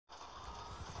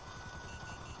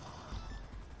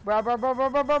Bro, bro, bro, bro,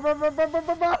 bro, bro, bro, bro, bro, bro,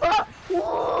 bro, bro.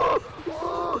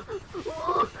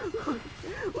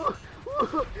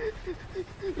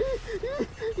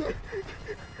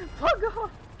 Fuck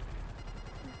off!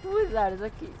 Who is that? Is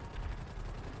that kid?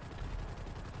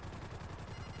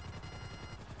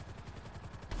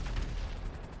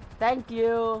 Thank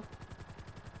you.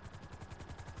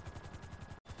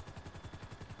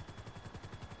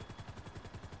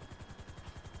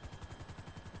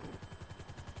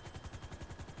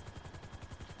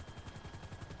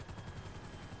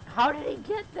 How did he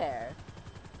get there?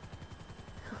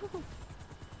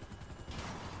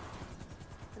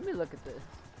 Let me look at this.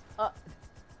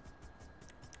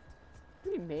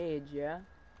 Pretty mage, yeah.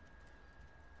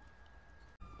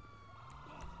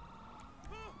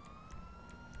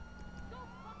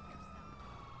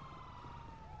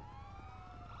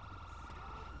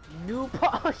 New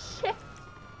oh shit!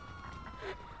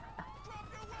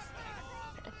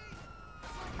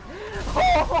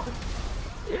 Oh!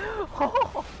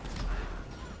 Oh!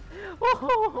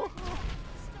 Oh!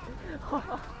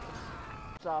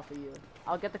 Cops off of you.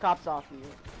 I'll get the cops off of you.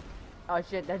 Oh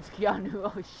shit, that's Keanu.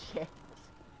 Oh shit.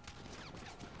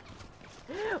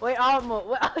 Wait, wait,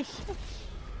 oh shit.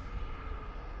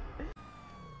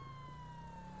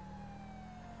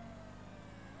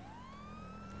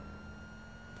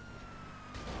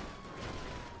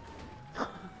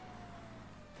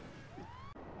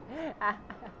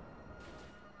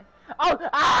 Oh!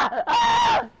 Ah!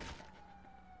 Ah!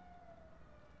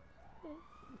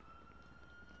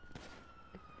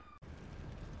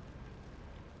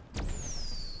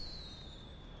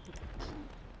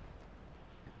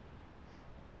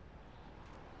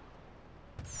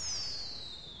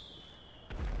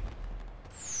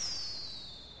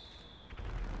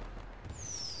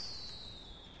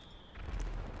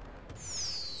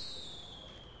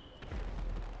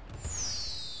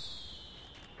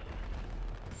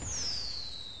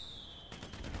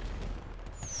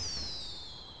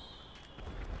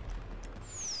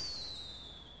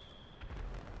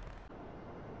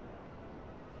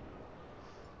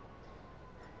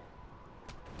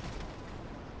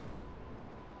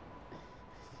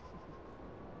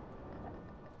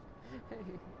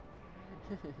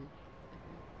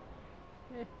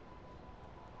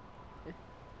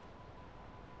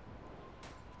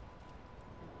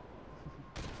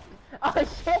 Oh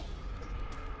shit!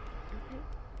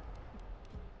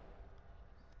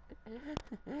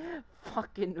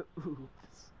 Fucking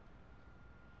oops.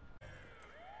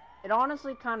 It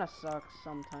honestly kind of sucks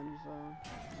sometimes though.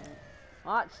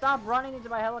 What? Stop running into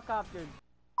my helicopter.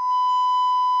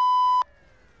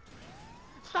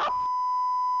 Stop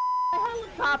my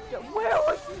helicopter! Where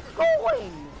was you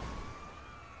going?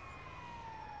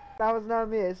 That was not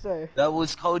me, sir. That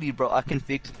was Cody, bro. I can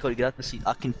fix it. Cody, get out the seat.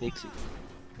 I can fix it.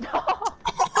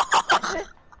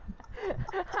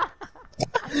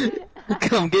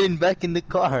 I'm getting back in the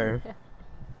car.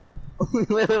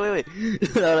 wait.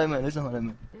 That's not what I meant. That's not what I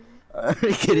meant.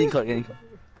 Get in car. Get in car.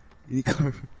 Get in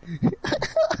car.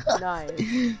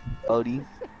 Nice. Cody.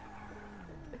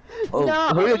 Oh, no.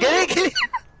 Hurry up. Get in.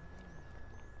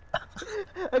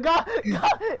 Go.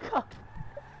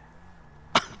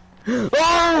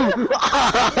 Oh!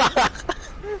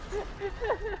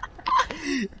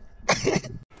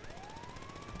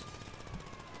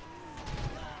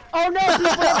 Oh no,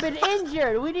 people have been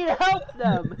injured. We need to help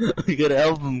them. We gotta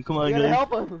help them. Come on, we gotta guys.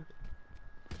 help them.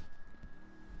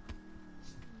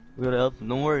 We gotta help them.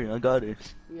 Don't worry, I got it.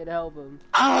 We gotta help them.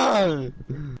 Ah!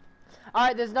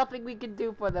 Alright, there's nothing we can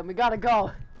do for them. We gotta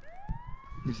go.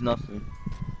 There's nothing.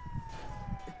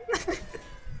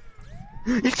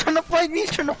 He's trying to fight me.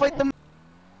 He's trying to fight them.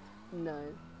 No.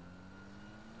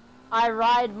 I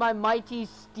ride my mighty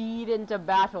steed into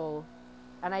battle,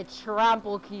 and I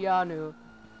trample Keanu.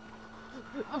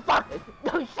 Fuck!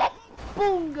 No shit!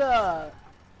 Boonga!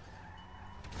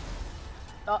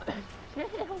 Oh, shit,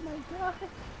 oh my god.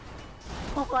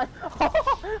 Oh my...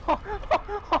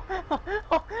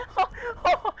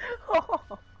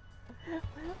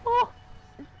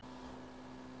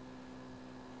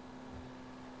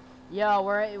 Yo,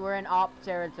 we're in op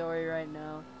territory right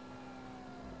now.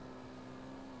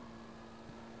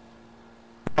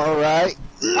 Alright.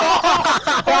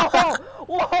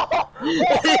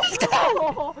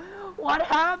 What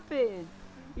happened?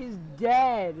 He's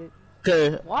dead.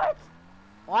 Okay. What?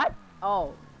 What?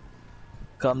 Oh.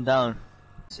 Calm down.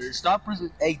 Sir, stop.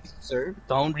 Hey, sir,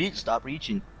 don't reach. Stop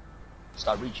reaching.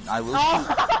 Stop reaching. I will shoot.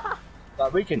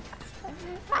 Stop reaching.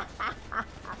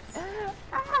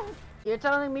 You're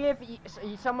telling me if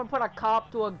someone put a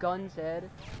cop to a gun's head?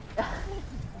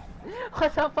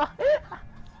 What the fuck?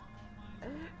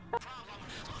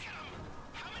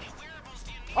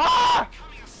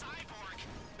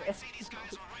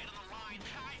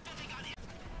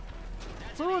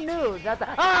 dude, that's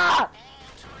a ah!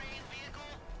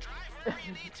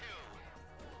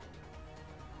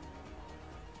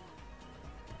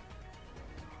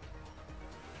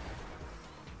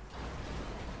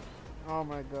 Oh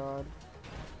my god.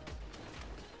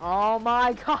 Oh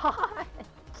my god!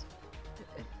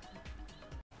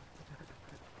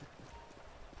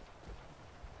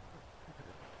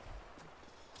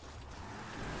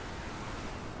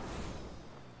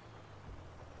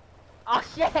 Oh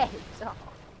shit! Oh.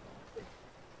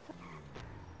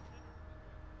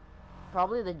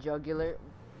 Probably the jugular.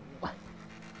 What?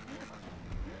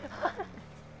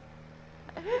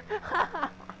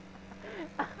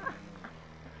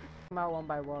 Come out one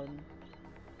by one.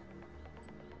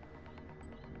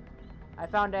 I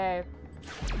found a.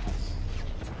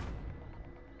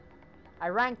 I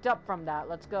ranked up from that.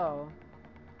 Let's go.